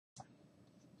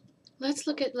Let's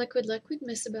look at liquid-liquid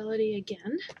miscibility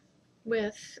again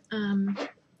with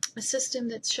a system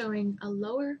that's showing a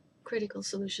lower critical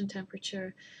solution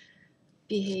temperature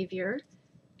behavior,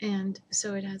 and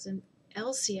so it has an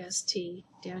LCST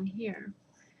down here.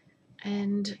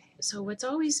 And so what's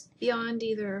always beyond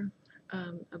either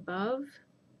above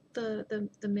the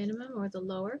minimum or the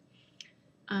lower,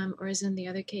 or as in the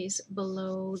other case,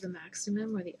 below the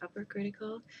maximum or the upper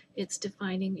critical, it's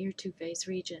defining your two-phase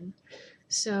region.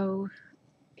 So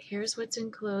here's what's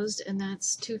enclosed, and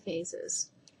that's two phases.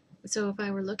 So if I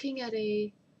were looking at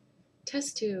a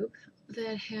test tube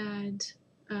that had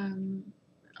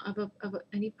of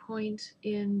any point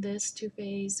in this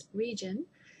two-phase region,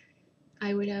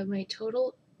 I would have my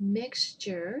total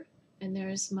mixture, and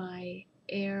there's my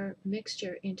air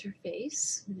mixture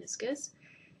interface, meniscus,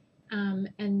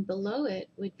 and below it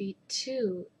would be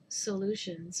two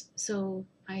solutions. So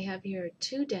I have here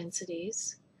two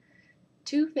densities,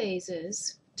 two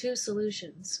phases, two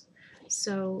solutions.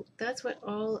 So that's what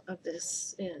all of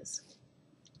this is.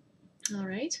 All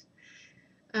right.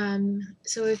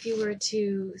 So if you were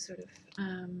to sort of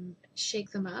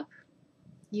shake them up,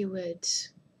 you would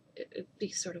it'd be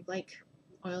sort of like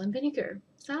oil and vinegar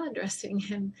salad dressing,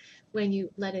 and when you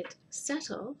let it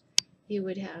settle, you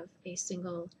would have a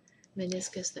single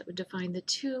meniscus that would define the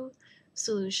two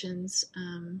solutions,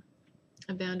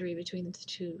 a boundary between the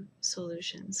two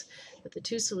solutions. But the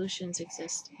two solutions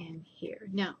exist in here.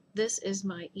 Now, this is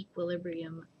my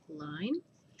equilibrium line,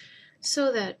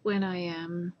 so that when I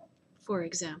am, for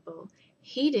example,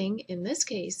 heating, in this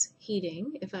case,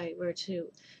 heating, if I were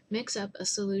to mix up a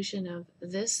solution of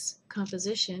this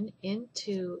composition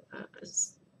into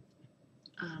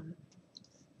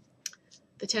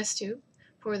the test tube,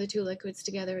 pour the two liquids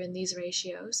together in these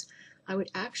ratios, I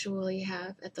would actually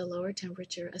have at the lower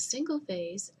temperature a single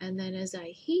phase, and then as I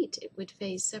heat, it would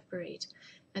phase separate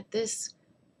at this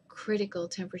critical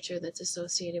temperature that's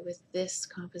associated with this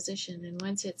composition. And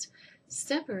once it's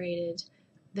separated,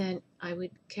 then I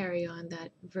would carry on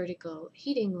that vertical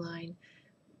heating line,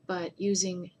 but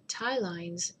using tie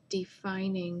lines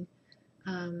defining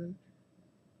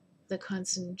the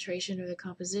concentration, or the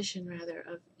composition rather,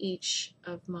 of each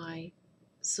of my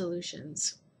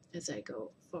solutions as I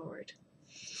go forward,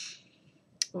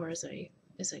 or as I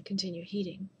continue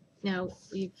heating. Now,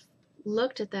 we've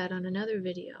looked at that on another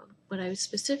video. What I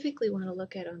specifically want to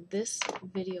look at on this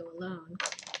video alone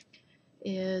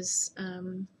is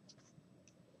a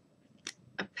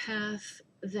path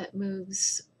that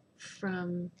moves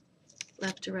from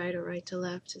left to right or right to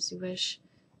left, as you wish.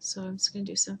 So I'm just going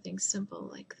to do something simple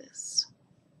like this.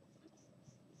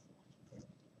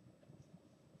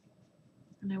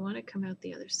 And I want to come out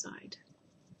the other side.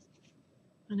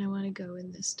 And I want to go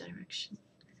in this direction.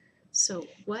 So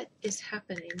what is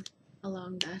happening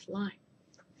along that line?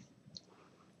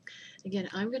 Again,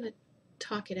 I'm going to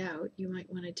talk it out. You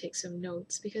might want to take some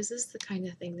notes, because this is the kind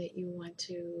of thing that you want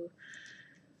to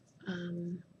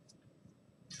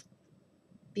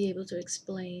be able to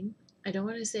explain. I don't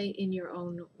want to say in your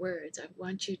own words. I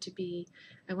want you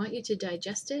to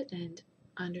digest it and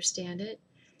understand it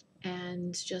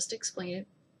and just explain it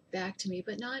back to me,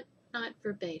 but not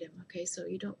verbatim, okay? So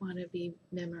you don't want to be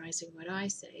memorizing what I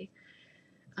say.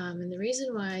 And the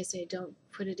reason why I say don't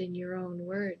put it in your own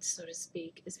words, so to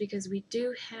speak, is because we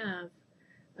do have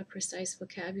a precise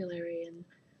vocabulary in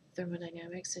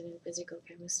thermodynamics and in physical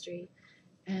chemistry,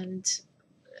 and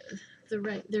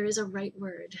there is a right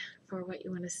word for what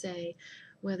you want to say,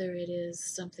 whether it is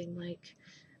something like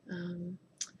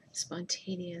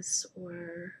spontaneous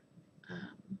or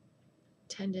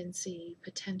tendency,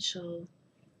 potential,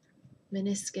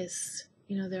 meniscus.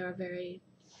 You know, there are very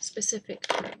specific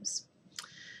terms.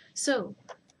 So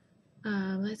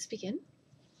let's begin.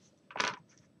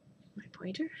 My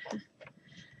pointer.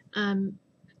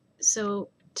 So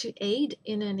to aid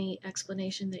in any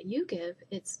explanation that you give,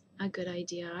 it's a good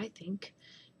idea, I think,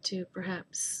 to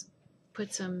perhaps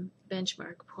put some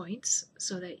benchmark points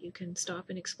so that you can stop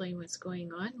and explain what's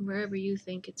going on wherever you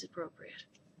think it's appropriate.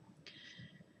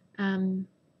 I'm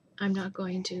not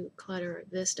going to clutter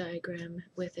this diagram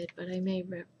with it, but I may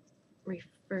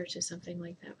refer to something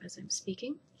like that as I'm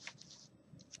speaking.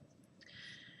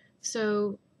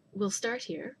 So we'll start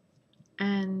here,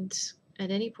 and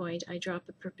at any point I drop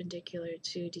a perpendicular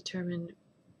to determine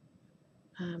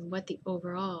what the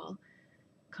overall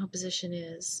composition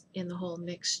is in the whole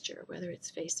mixture, whether it's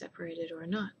phase separated or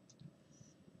not.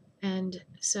 And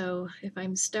so if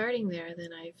I'm starting there, then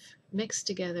I've mixed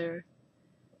together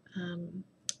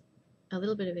a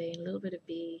little bit of A and a little bit of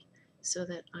B, so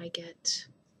that I get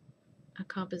a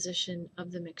composition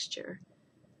of the mixture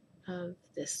of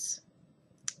this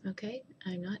Okay,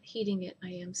 I'm not heating it, I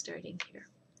am starting here.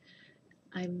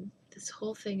 This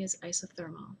whole thing is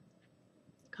isothermal.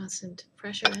 Constant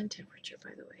pressure and temperature,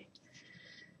 by the way.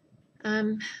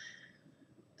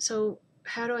 So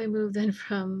how do I move then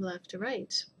from left to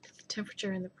right? If the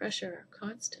temperature and the pressure are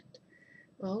constant.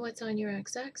 Well, what's on your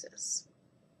x-axis?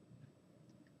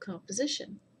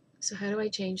 Composition. So how do I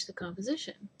change the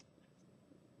composition?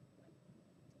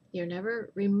 You're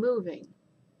never removing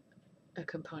a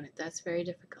component. That's very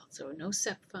difficult. So no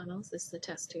SEP funnels. This is the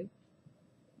test tube.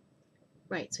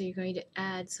 Right, so you're going to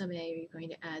add some A or you're going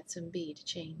to add some B to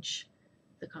change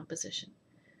the composition.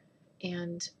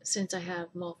 And since I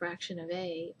have mole fraction of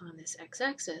A on this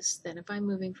x-axis, then if I'm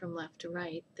moving from left to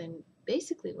right, then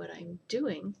basically what I'm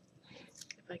doing,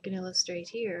 if I can illustrate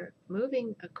here,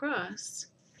 moving across,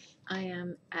 I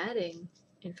am adding,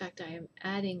 in fact I am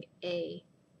adding A,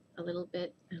 a little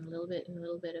bit and a little bit and a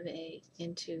little bit of A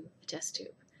into the test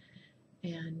tube.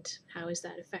 And how is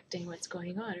that affecting what's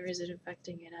going on, or is it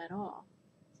affecting it at all?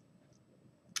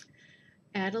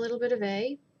 Add a little bit of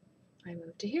A, I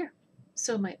move to here.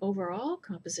 So my overall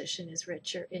composition is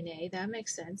richer in A. That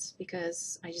makes sense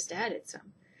because I just added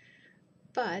some.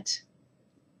 But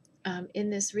in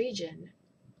this region,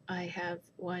 I have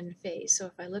one phase. So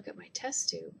if I look at my test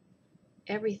tube,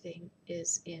 everything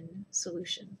is in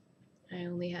solution. I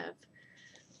only have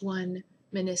one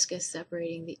meniscus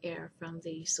separating the air from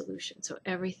the solution. So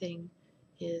everything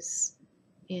is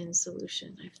in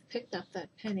solution. I've picked up that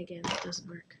pen again. It doesn't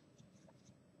work.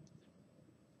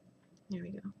 There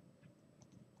we go.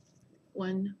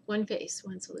 One phase,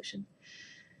 one solution.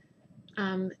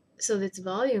 So its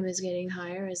volume is getting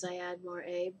higher as I add more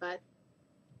A, but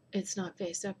it's not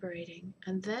phase separating.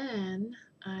 And then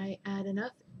I add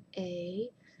enough A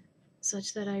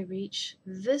such that I reach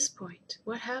this point.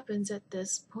 What happens at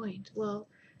this point? Well,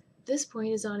 this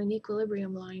point is on an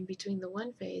equilibrium line between the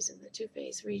one phase and the two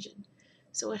phase region.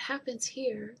 So what happens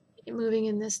here, moving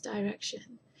in this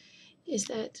direction, is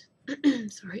that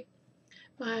sorry,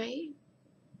 my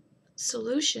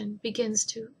solution begins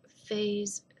to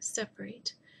phase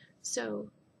separate. So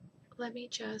let me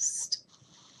just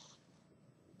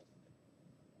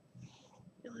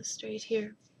illustrate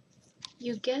here.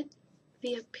 You get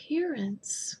the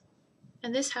appearance,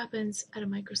 and this happens at a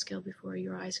microscale before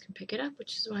your eyes can pick it up,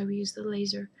 which is why we use the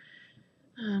laser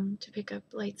to pick up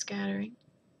light scattering.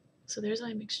 So there's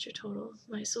my mixture total,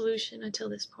 my solution until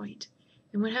this point.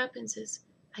 And what happens is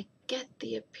I get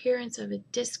the appearance of a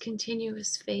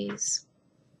discontinuous phase.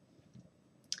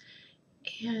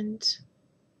 And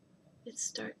it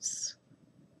starts,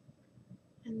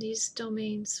 and these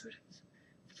domains sort of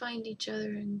find each other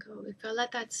and go. If I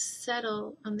let that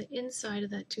settle on the inside of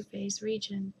that two-phase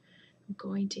region, I'm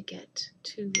going to get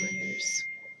two layers.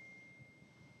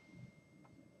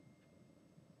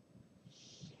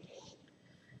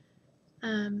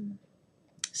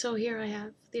 So here I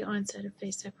have the onset of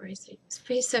phase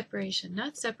separation,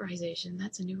 not separation,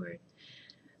 that's a new word.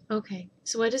 Okay,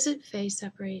 so what does it phase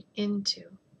separate into?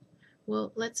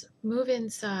 Well, let's move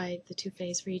inside the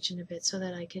two-phase region a bit so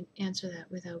that I can answer that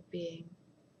without being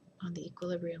on the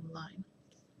equilibrium line.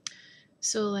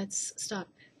 So let's stop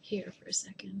here for a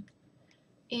second.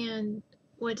 And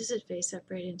what does it phase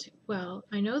separate into? Well,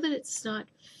 I know that it's not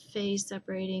phase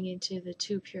separating into the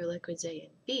two pure liquids A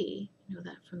and B. I know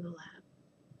that from the lab.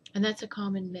 And that's a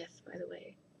common myth, by the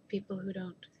way. People who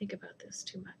don't think about this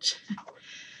too much.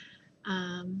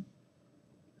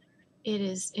 It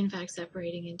is, in fact,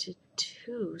 separating into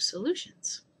two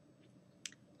solutions.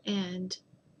 And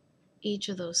each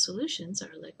of those solutions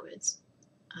are liquids.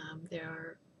 They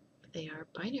are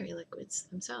binary liquids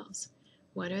themselves.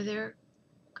 What are their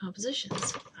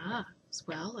compositions?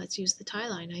 Well, let's use the tie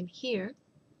line. I'm here.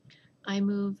 I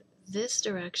move this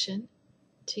direction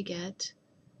to get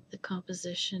the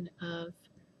composition of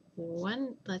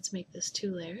one. Let's make this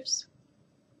two layers.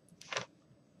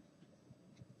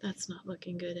 That's not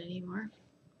looking good anymore.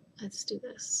 Let's do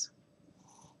this.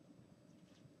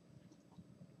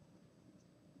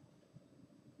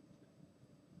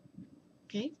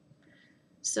 Okay,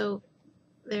 so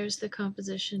there's the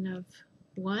composition of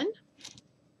one,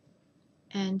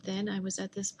 and then I was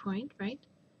at this point, right?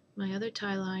 My other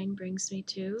tie line brings me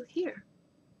to here.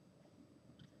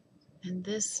 And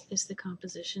this is the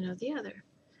composition of the other.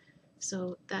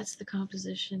 So that's the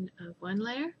composition of one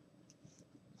layer.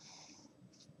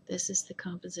 This is the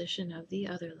composition of the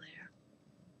other layer.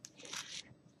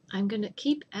 I'm going to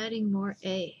keep adding more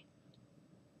A.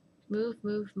 Move,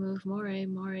 move, move, more A,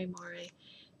 more A, more A.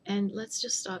 And let's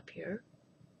just stop here.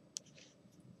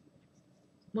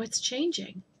 What's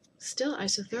changing? Still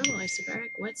isothermal,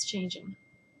 isobaric. What's changing?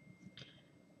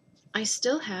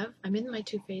 I'm in my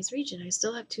two-phase region. I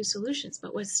still have two solutions,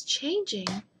 but what's changing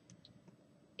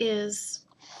is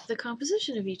the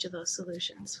composition of each of those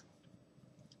solutions.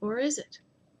 Or is it?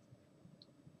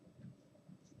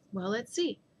 Well, let's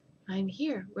see. I'm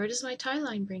here. Where does my tie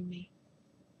line bring me?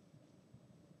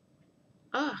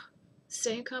 Ah,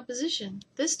 same composition.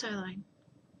 This tie line.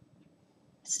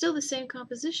 It's still the same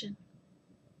composition.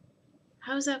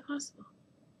 How is that possible?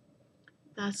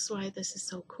 That's why this is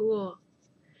so cool.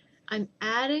 I'm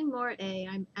adding more A.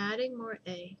 I'm adding more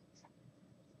A.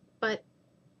 But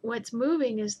what's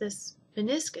moving is this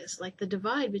meniscus, like the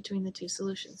divide between the two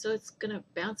solutions. So it's going to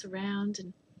bounce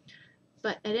around.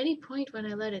 But at any point when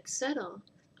I let it settle,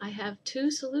 I have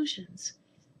two solutions.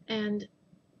 And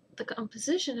the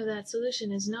composition of that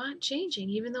solution is not changing.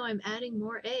 Even though I'm adding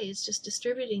more A, it's just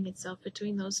distributing itself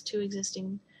between those two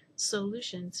existing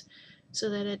solutions. So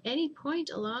that at any point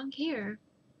along here,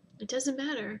 it doesn't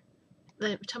matter,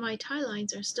 that my tie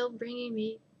lines are still bringing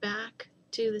me back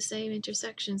to the same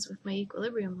intersections with my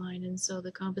equilibrium line, and so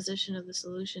the composition of the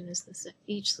solution is the same.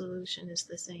 Each solution is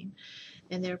the same,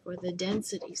 and therefore the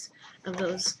densities of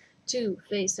those two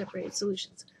phase-separated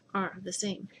solutions are the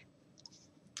same.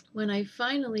 When I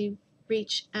finally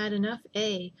add enough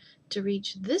A to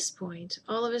reach this point,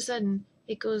 all of a sudden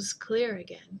it goes clear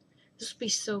again. This would be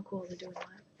so cool to do in lab.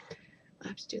 I'll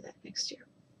have to do that next year.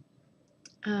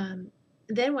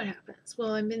 Then what happens?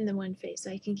 Well, I'm in the one phase.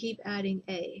 I can keep adding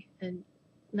A, and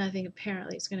nothing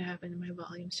apparently is going to happen, and my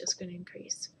volume's just going to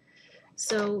increase.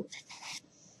 So,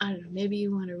 I don't know, maybe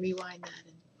you want to rewind that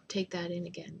and take that in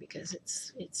again, because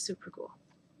it's super cool.